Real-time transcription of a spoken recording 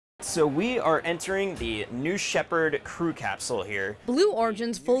So we are entering the New Shepard crew capsule here. Blue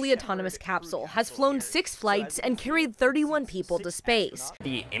Origin's fully autonomous capsule has flown 6 flights and carried 31 people to space.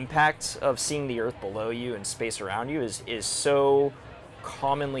 The impact of seeing the Earth below you and space around you is so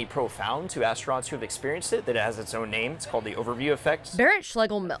commonly profound to astronauts who have experienced it that it has its own name. It's called the overview effect. Barrett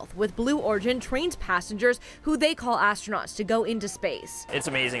Schlegel-Milth with Blue Origin trains passengers who they call astronauts to go into space. It's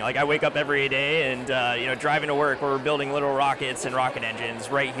amazing. Like, I wake up every day and driving to work where we're building little rockets and rocket engines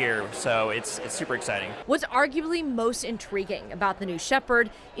right here. So it's super exciting. What's arguably most intriguing about the New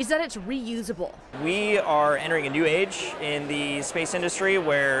Shepard is that it's reusable. We are entering a new age in the space industry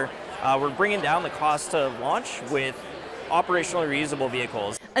where we're bringing down the cost of launch with operationally reusable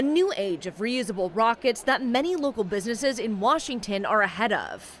vehicles. A new age of reusable rockets that many local businesses in Washington are ahead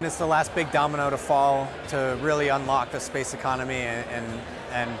of. It's the last big domino to fall to really unlock the space economy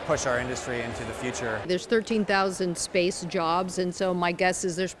and push our industry into the future. There's 13,000 space jobs, and so my guess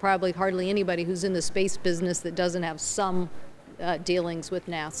is there's probably hardly anybody who's in the space business that doesn't have some dealings with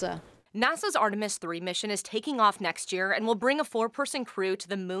NASA. NASA's Artemis 3 mission is taking off next year and will bring a 4-person crew to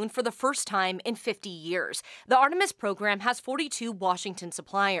the moon for the first time in 50 years. The Artemis program has 42 Washington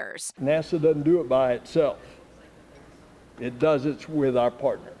suppliers. NASA doesn't do it by itself. It does it with our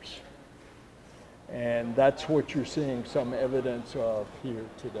partners. And that's what you're seeing some evidence of here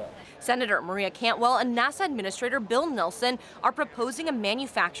today. Senator Maria Cantwell and NASA Administrator Bill Nelson are proposing a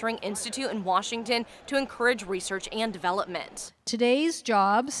manufacturing institute in Washington to encourage research and development. Today's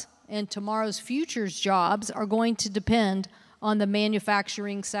jobs and tomorrow's futures jobs are going to depend on the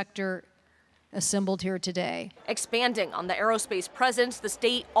manufacturing sector assembled here today. Expanding on the aerospace presence the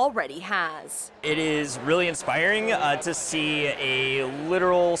state already has. It is really inspiring to see a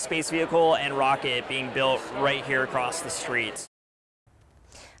literal space vehicle and rocket being built right here across the street.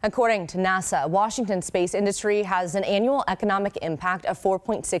 According to NASA, Washington's space industry has an annual economic impact of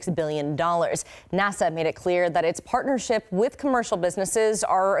 $4.6 billion. NASA made it clear that its partnership with commercial businesses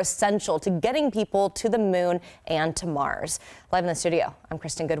are essential to getting people to the moon and to Mars. Live in the studio, I'm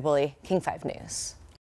Kristen Goodwillie, King 5 News.